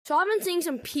So I've been seeing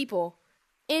some people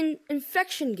in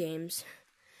infection games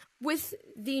with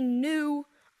the new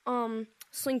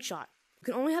slingshot. You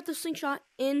can only have the slingshot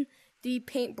in the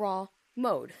paint brawl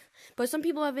mode, but some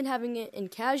people have been having it in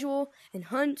casual, and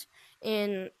hunt,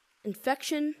 and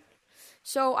infection.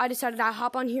 So I decided I'd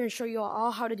hop on here and show you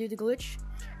all how to do the glitch.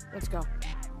 Let's go.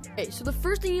 Okay, so the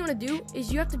first thing you want to do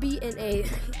is you have to be in a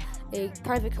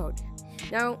private code.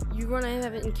 Now you want to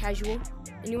have it in casual,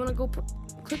 and you want to go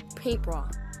click paint brawl.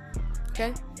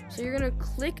 Okay, so you're gonna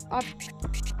click up,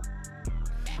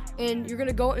 and you're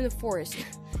gonna go in the forest.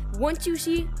 Once you're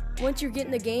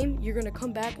getting the game, you're gonna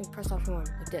come back and press option 1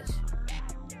 like this.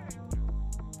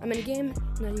 I'm in a game.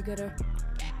 Now you gotta.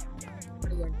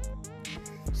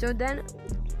 So then,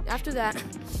 after that,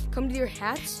 come to your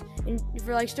hats, and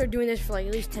start doing this for at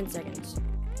least 10 seconds.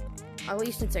 At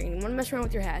least 10 seconds. You wanna mess around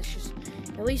with your hats, just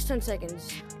at least 10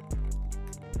 seconds.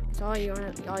 That's all you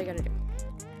gotta do.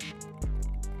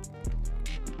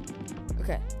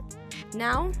 Okay.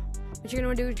 Now, what you're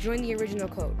gonna do is join the original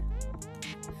code.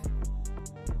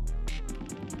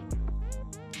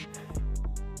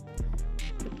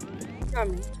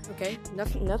 On me. Okay,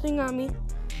 nothing on me.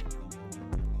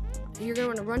 You're gonna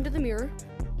want to run to the mirror.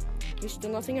 There's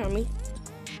still nothing on me.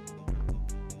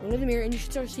 Run to the mirror, and you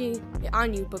should start seeing it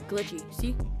on you, but glitchy.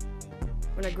 See?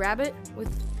 When I grab it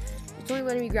it's only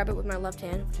letting me grab it with my left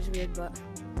hand, which is weird, but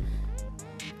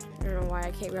I don't know why I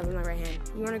can't grab it with my right hand.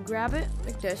 You want to grab it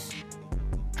like this,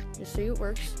 just so it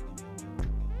works.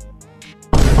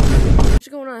 What's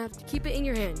going on? I have to keep it in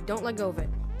your hand. Don't let go of it.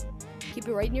 Keep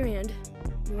it right in your hand.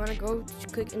 You want to go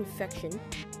click infection.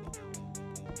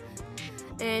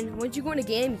 And once you go in a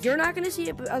game, you're not going to see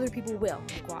it, but other people will.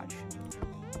 Like, watch.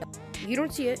 You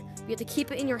don't see it. You have to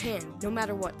keep it in your hand, no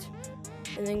matter what.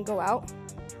 And then go out.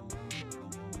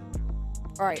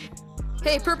 Alright.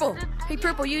 Hey, purple. Hey,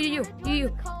 purple. You.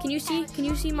 Can you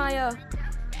see my,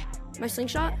 my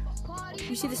slingshot?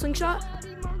 You see the slingshot?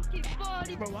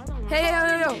 Hey,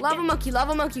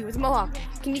 lava monkey with mohawk.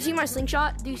 Can you see my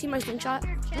slingshot? Do you see my slingshot?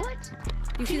 What?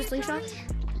 Do you see the slingshot?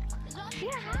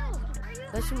 Yeah, how?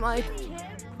 That's my...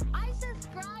 I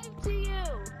subscribe to you.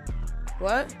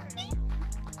 What?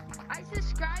 I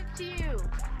subscribe to you.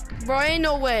 Bro, ain't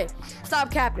no way. Stop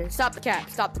capping. Stop the cap.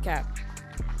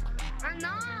 I'm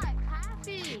not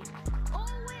happy. Oh,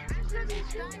 wait, I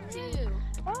subscribe to you.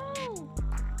 Oh.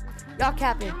 Y'all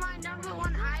capping. You're my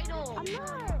 #1 idol. I'm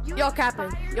not. Y'all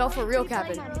capping. Y'all for real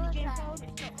capping.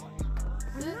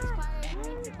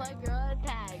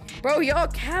 Bro, y'all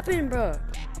capping, bro.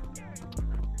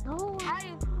 No,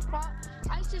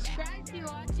 I subscribe to you.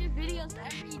 Watch your videos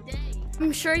every day.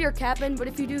 I'm sure you're capping, but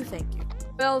if you do, thank you.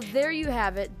 Well, there you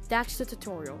have it. That's the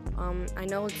tutorial. I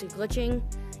know it's glitching.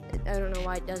 I don't know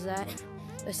why it does that.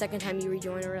 The second time you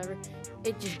rejoin or whatever,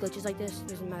 it just glitches like this. It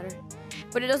doesn't matter.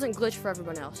 But it doesn't glitch for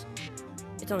everyone else.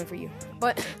 It's only for you.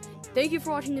 But thank you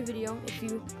for watching the video. If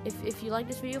you like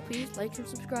this video, please like and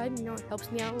subscribe. You know, it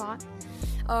helps me out a lot.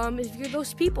 If you're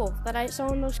those people that I saw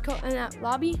in that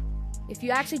lobby, if you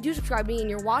actually do subscribe to me and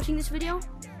you're watching this video,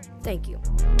 thank you.